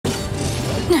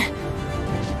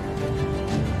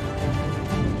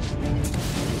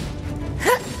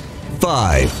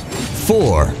5,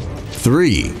 4,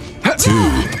 3, 2,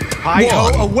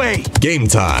 1. Away! Game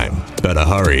time. Better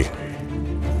hurry.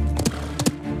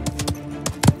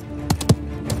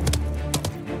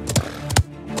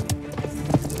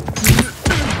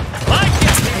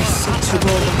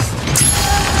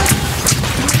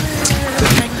 The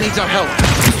tank needs our help.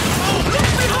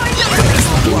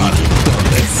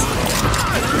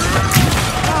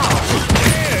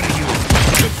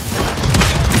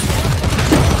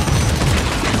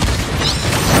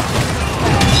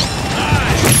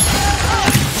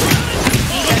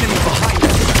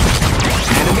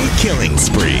 Killing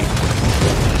spree.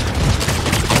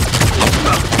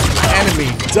 Enemy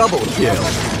double kill.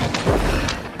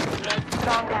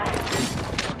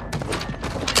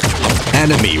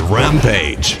 Enemy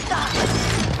rampage.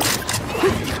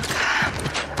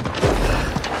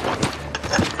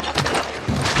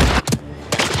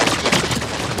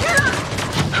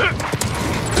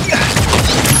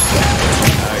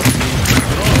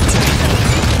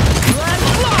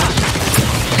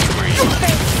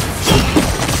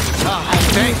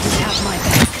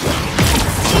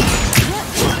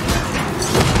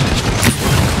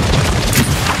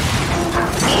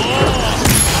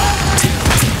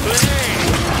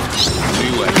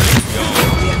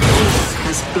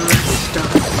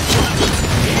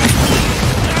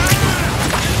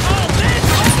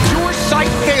 Your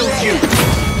sight fails you!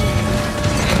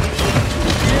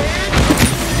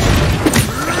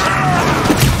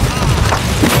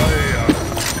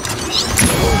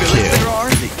 There are,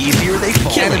 the easier they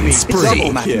fall. Enemy spree.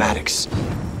 Double mathematics.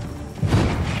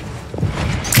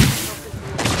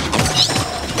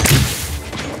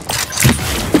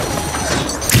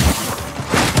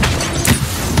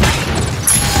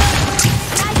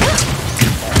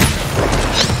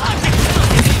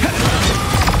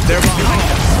 They're behind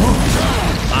us.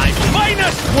 I'm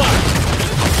 -1!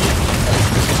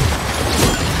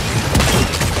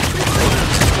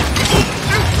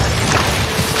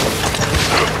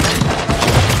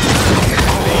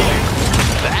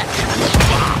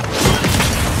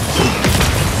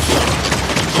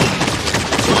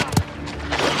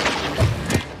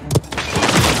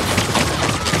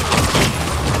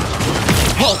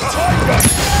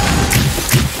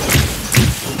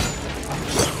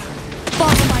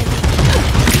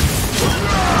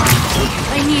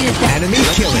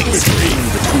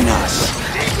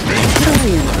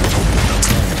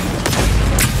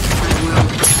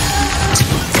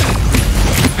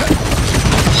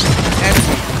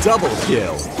 double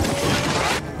kill.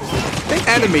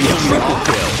 Enemy triple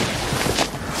kill.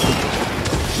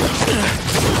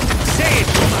 Say it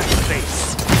to my face.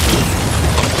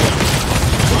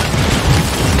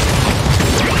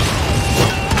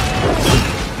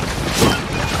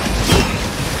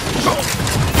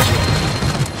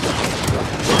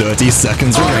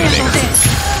 Seconds remaining.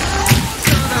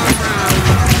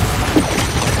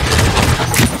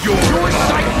 Your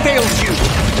sight fails you.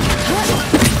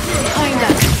 Behind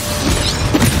us.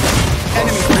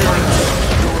 Enemy clearing.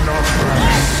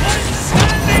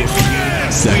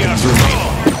 15 seconds remaining.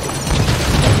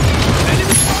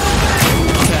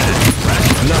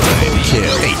 9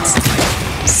 kill. 8,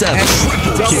 7, 6,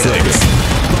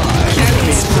 5,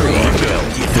 enemy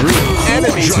 3,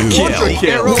 enemy 2 kill.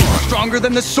 Arrow stronger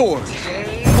than the sword,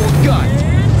 or gun,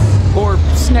 or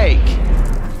snake.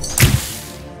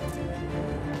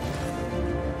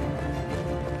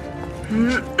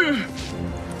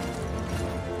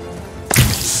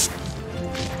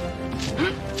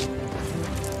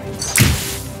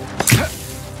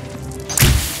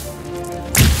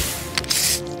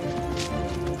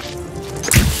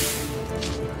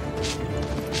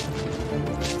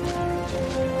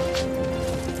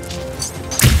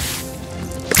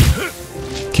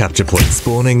 Capture point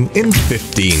spawning in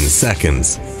 15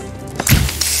 seconds.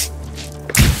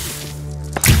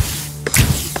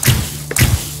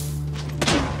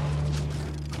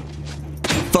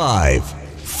 Five,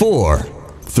 4,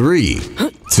 3,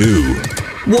 2,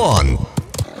 1.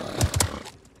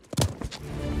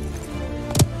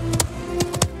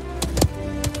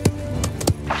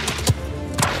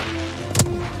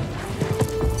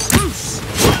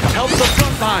 Help the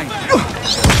front line.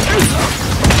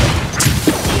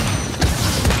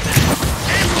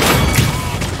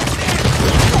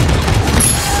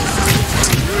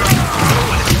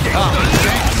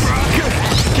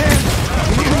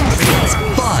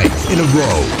 In a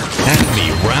row.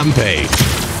 Enemy rampage.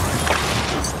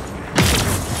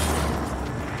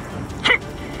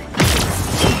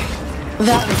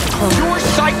 That was close. Your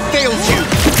sight fails you.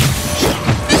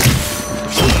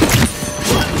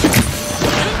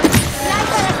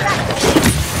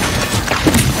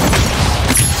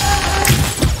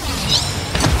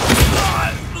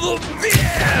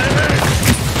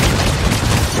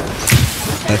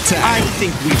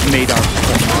 think we've made our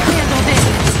point. Handle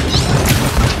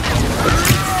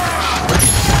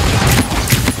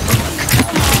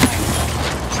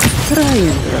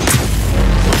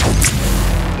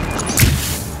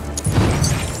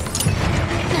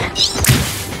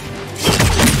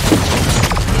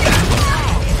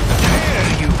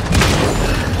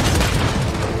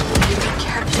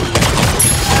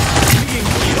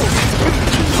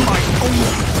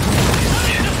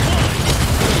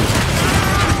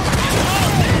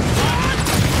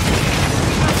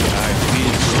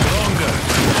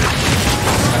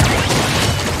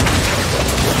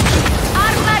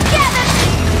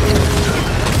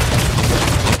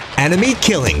Enemy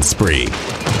killing spree.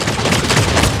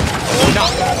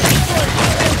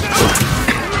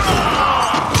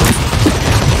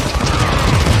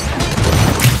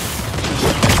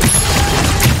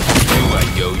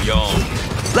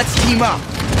 Let's team up.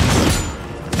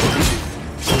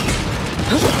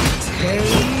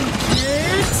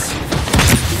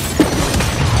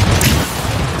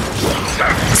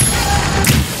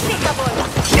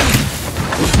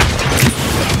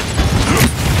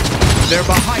 They're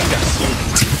behind us.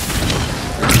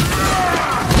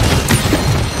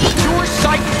 Your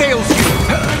sight fails you.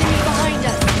 behind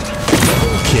us.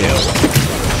 Kill.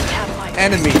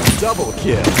 Enemy double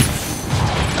kill.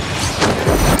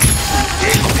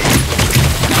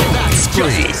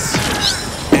 Spree.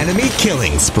 Enemy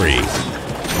killing spree.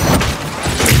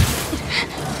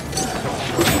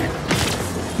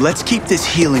 Let's keep this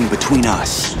healing between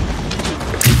us.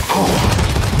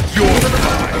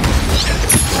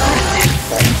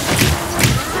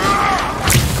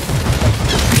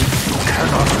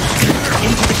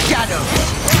 Into the shadows.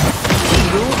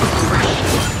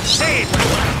 Say it.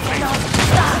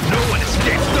 No one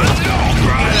escapes the law,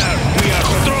 brother. We are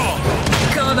strong.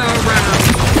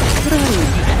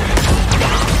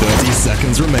 30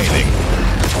 seconds remaining.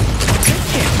 They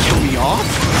can't kill me off.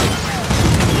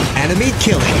 Enemy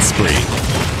killing spree.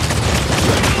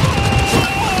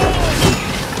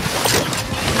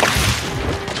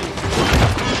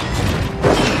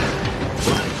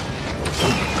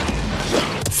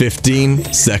 Fifteen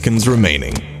seconds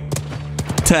remaining.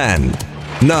 10,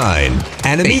 9,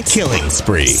 enemy 8, killing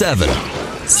spree. 7,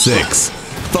 6,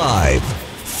 5,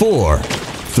 4,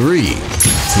 3, 2,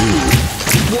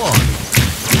 1.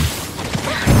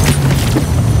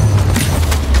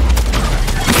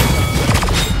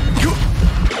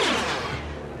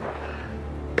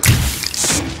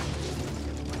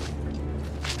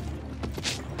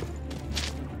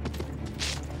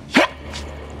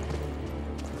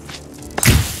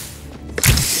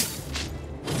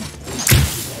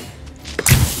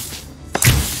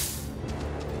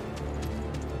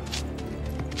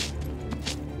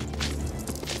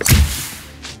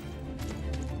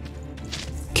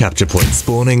 Capture point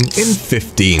spawning in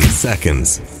 15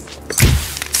 seconds.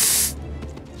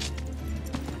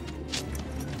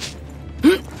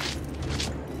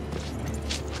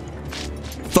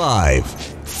 Five,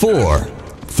 4,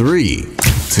 3,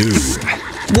 2,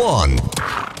 1.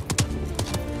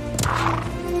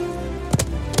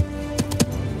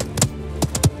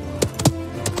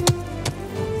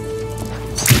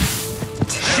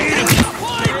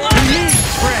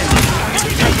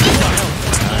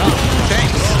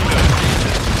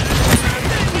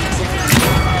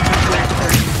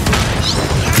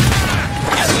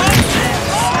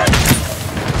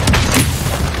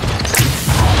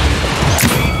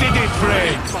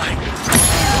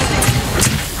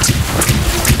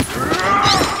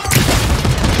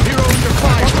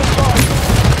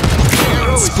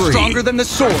 Stronger than the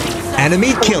sword.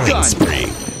 Enemy killing spree.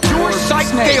 Your sight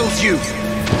fails you.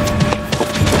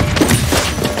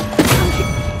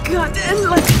 God, end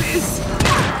like this.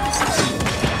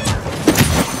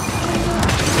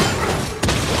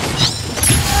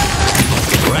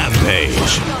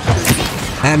 Rampage.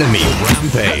 Enemy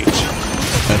rampage.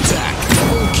 Attack.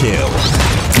 Kill.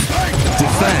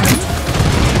 Defend.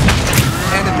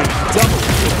 Enemy double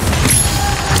kill.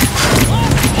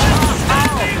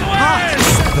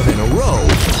 7 in a row.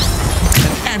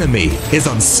 An enemy is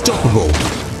unstoppable.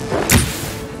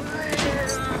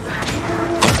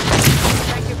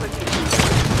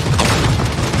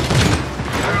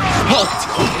 Halt!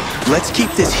 Let's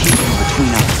keep this healing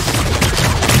between us.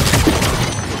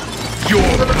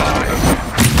 You're mine.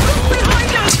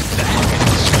 Behind us!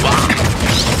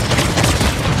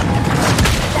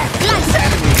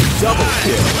 Enemy double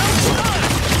kill.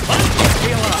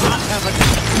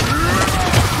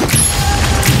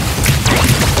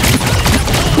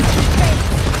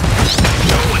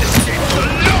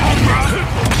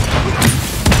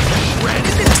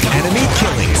 Enemy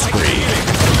killing spree.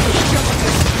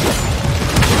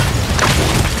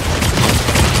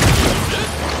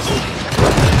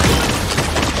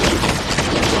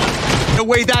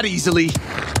 away that easily.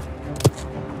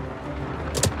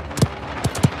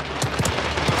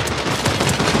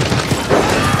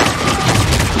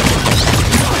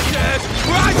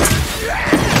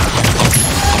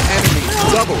 Enemy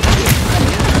double kill.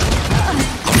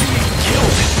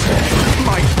 Killed it.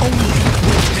 My only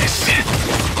weakness.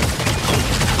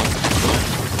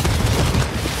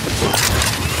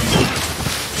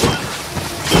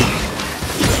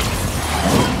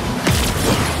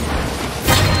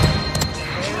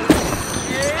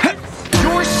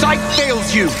 Your sight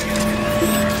fails you.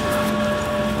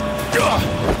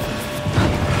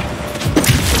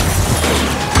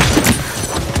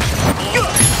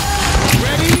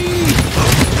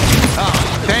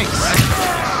 Thanks.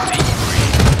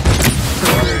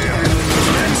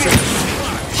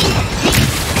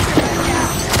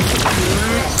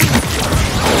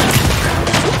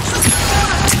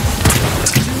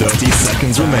 30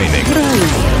 seconds remaining.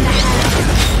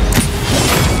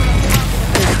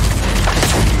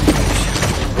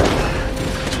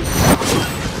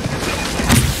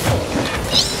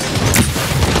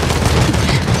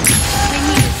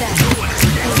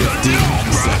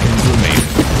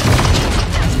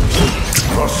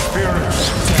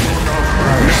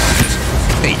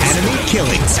 The enemy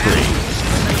killing spree.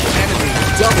 Enemy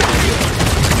double kill.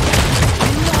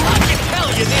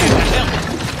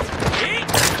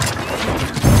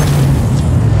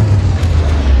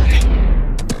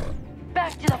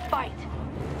 Back to the fight.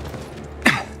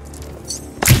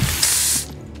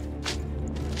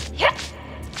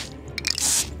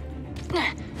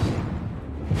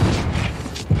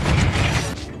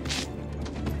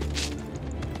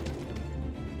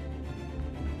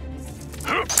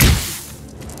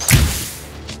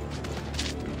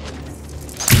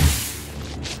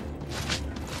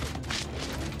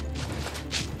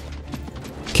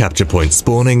 Capture point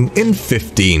spawning in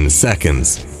 15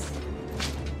 seconds.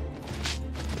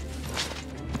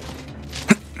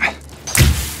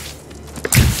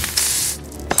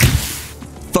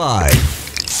 Five,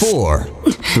 4,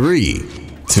 3,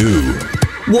 2,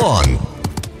 1.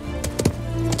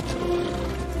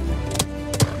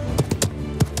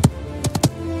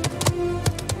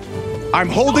 I'm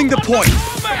holding the point.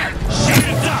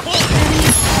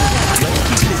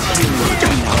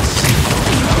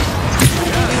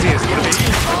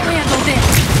 I'll handle this.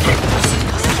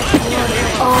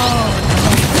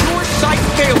 Your sight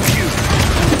fails you.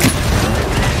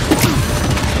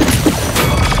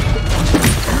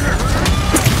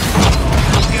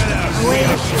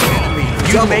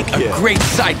 You make a great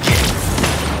sidekick.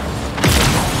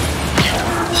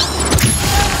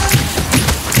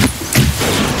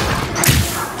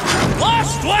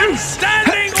 Last one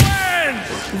standing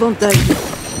wins! Won't I?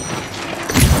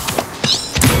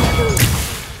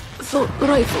 Assault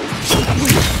rifle.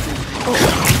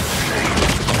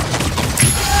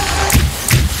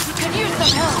 You can use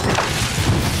some help.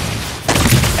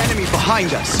 Enemy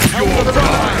behind us. You're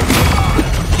right.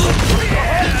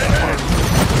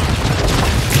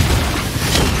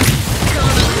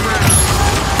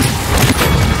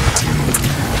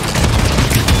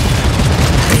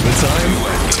 Overtime?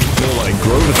 More like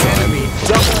grover time.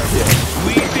 Double kill.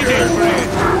 We did it, friend.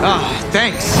 Ah,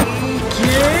 thanks.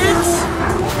 Kids,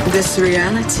 this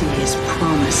reality is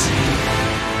promising.